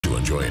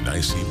Enjoy a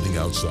nice evening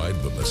outside,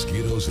 but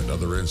mosquitoes and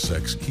other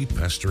insects keep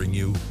pestering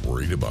you?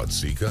 Worried about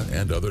Zika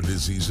and other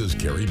diseases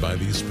carried by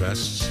these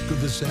pests? Could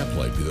the Zap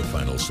Light be the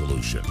final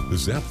solution? The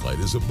Zap Light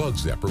is a bug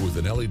zapper with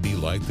an LED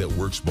light that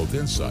works both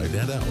inside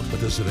and out.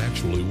 But does it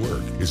actually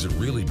work? Is it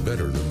really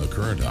better than the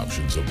current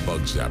options of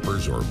bug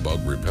zappers or bug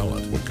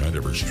repellent? What kind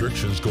of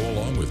restrictions go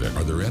along with it?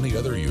 Are there any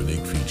other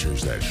unique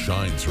features that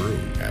shine through?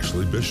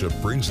 Ashley Bishop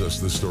brings us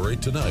the story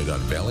tonight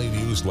on Valley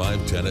News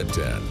Live 10 at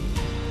 10.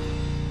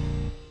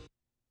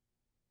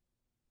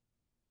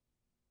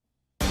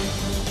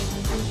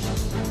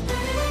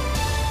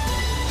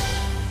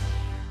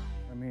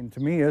 To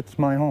me, it's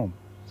my home.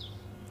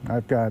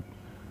 I've got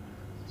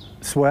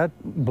sweat,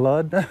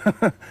 blood.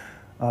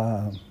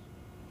 I've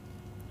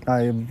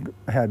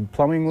had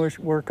plumbing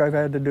work I've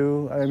had to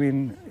do. I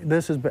mean,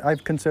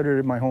 I've considered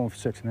it my home for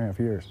 6.5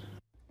 years.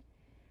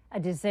 A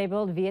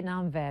disabled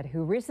Vietnam vet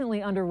who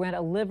recently underwent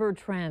a liver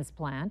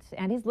transplant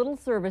and his little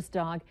service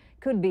dog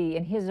could be,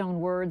 in his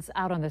own words,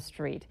 out on the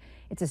street.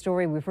 It's a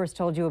story we first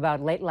told you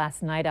about late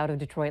last night out of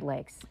Detroit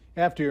Lakes.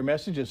 After your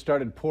messages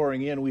started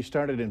pouring in, we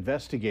started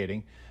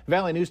investigating.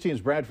 Valley News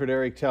Team's Bradford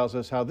Eric tells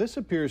us how this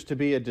appears to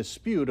be a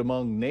dispute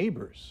among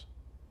neighbors.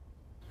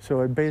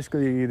 So it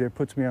basically either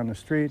puts me on the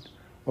street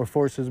or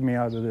forces me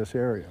out of this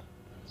area.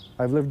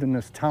 I've lived in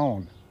this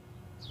town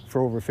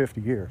for over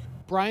 50 years.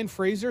 Brian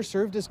Fraser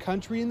served his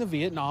country in the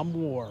Vietnam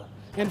War.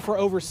 And for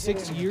over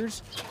 6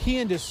 years, he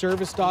and his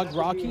service dog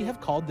Rocky have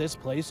called this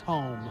place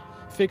home,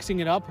 fixing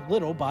it up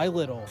little by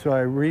little. So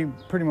I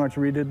pretty much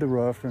redid the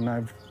roof, and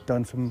I've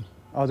done some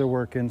other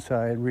work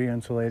inside,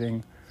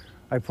 re-insulating.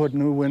 I put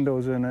new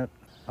windows in it.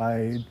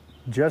 I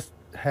just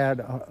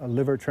had a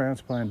liver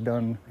transplant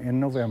done in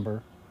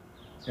November,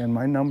 and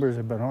my numbers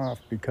have been off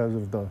because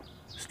of the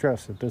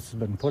stress that this has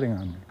been putting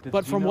on me.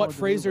 But from what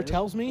Fraser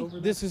tells me,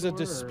 this is a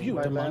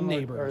dispute among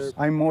neighbors.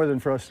 I'm more than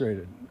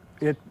frustrated.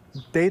 It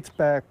dates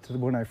back to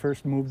when I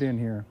first moved in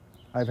here.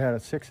 I've had a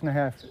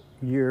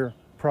 6.5-year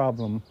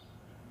problem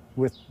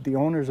with the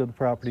owners of the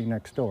property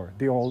next door,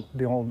 the old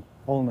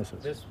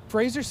Olnesses.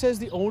 Fraser says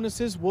the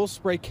Olnesses will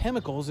spray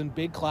chemicals in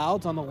big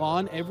clouds on the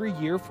lawn every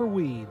year for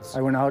weeds.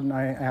 I went out and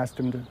I asked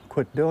him to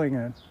quit doing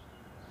it.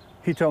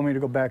 He told me to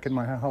go back in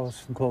my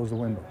house and close the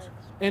windows.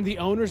 And the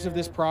owners of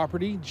this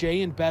property,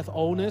 Jay and Beth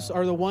Olness,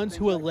 are the ones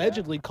who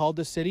allegedly called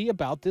the city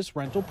about this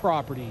rental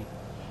property.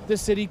 The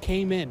city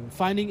came in,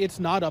 finding it's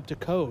not up to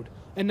code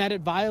and that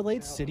it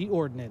violates city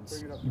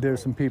ordinance.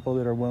 There's some people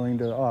that are willing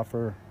to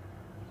offer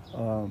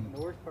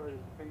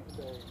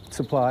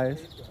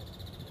supplies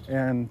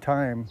and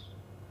time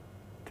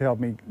to help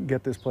me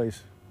get this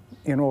place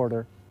in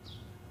order,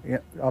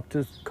 up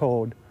to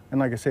code. And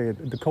like I say,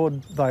 the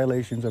code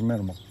violations are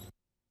minimal.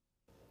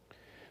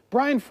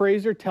 Brian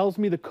Fraser tells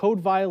me the code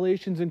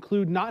violations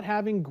include not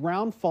having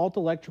ground fault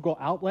electrical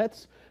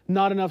outlets,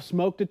 not enough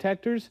smoke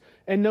detectors,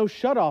 and no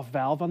shutoff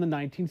valve on the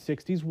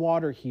 1960s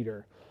water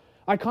heater.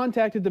 I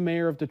contacted the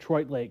mayor of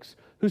Detroit Lakes,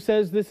 who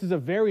says this is a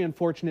very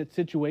unfortunate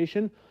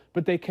situation,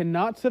 but they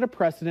cannot set a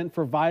precedent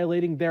for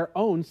violating their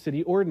own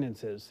city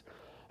ordinances.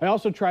 I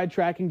also tried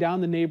tracking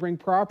down the neighboring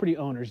property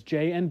owners,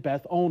 Jay and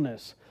Beth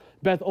Olness.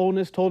 Beth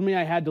Olness told me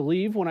I had to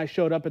leave when I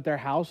showed up at their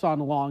house on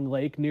Long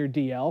Lake near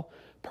DL,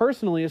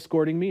 personally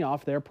escorting me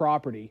off their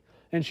property.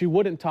 And she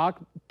wouldn't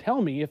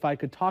tell me if I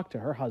could talk to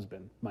her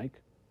husband. Mike?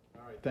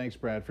 All right, thanks,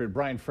 Bradford.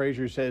 Brian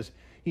Fraser says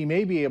he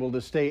may be able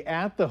to stay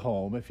at the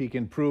home if he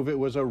can prove it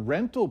was a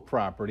rental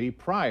property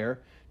prior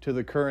to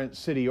the current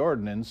city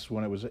ordinance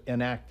when it was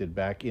enacted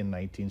back in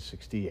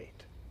 1968.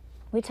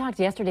 We talked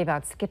yesterday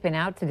about skipping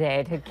out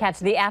today to catch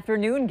the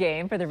afternoon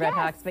game for the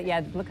Redhawks, but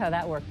yeah, look how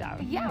that worked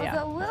out. Yeah, it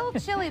was a little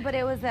chilly, but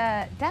it was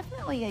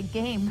definitely a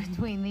game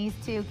between these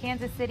two.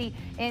 Kansas City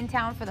in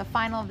town for the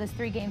final of this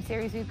 3-game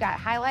series. We've got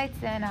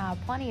highlights and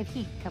plenty of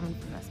heat coming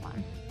from this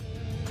one.